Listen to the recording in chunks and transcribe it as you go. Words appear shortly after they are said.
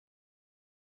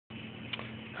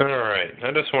Alright,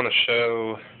 I just want to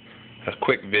show a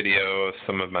quick video of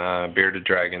some of my bearded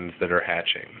dragons that are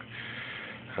hatching.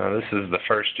 This is the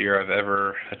first year I've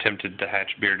ever attempted to hatch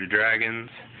bearded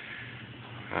dragons.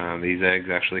 These eggs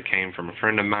actually came from a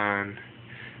friend of mine,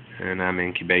 and I'm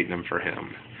incubating them for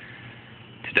him.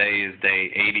 Today is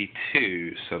day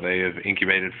 82, so they have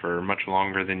incubated for much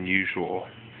longer than usual.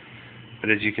 But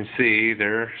as you can see,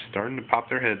 they're starting to pop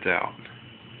their heads out.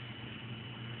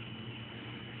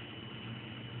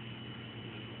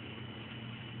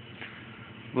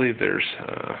 I believe there's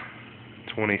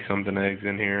 20-something eggs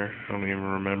in here. I don't even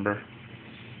remember.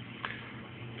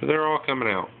 But they're all coming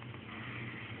out.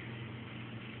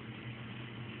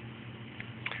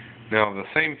 Now, the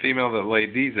same female that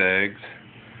laid these eggs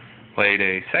laid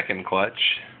a second clutch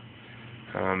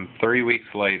 3 weeks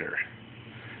later.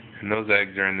 And those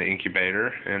eggs are in the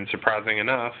incubator, and surprising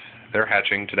enough, they're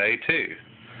hatching today too.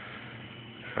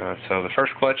 So the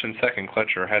first clutch and second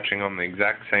clutch are hatching on the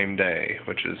exact same day,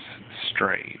 which is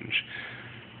strange.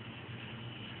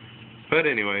 But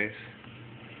anyways,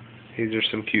 these are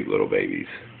some cute little babies.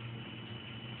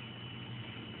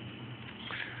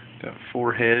 Got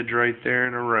 4 heads right there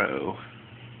in a row.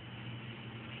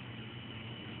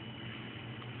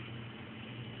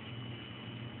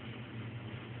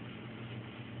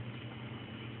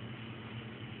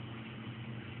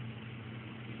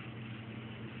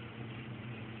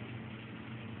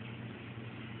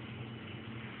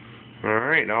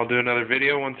 Alright, I'll do another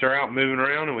video once they're out moving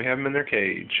around and we have them in their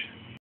cage.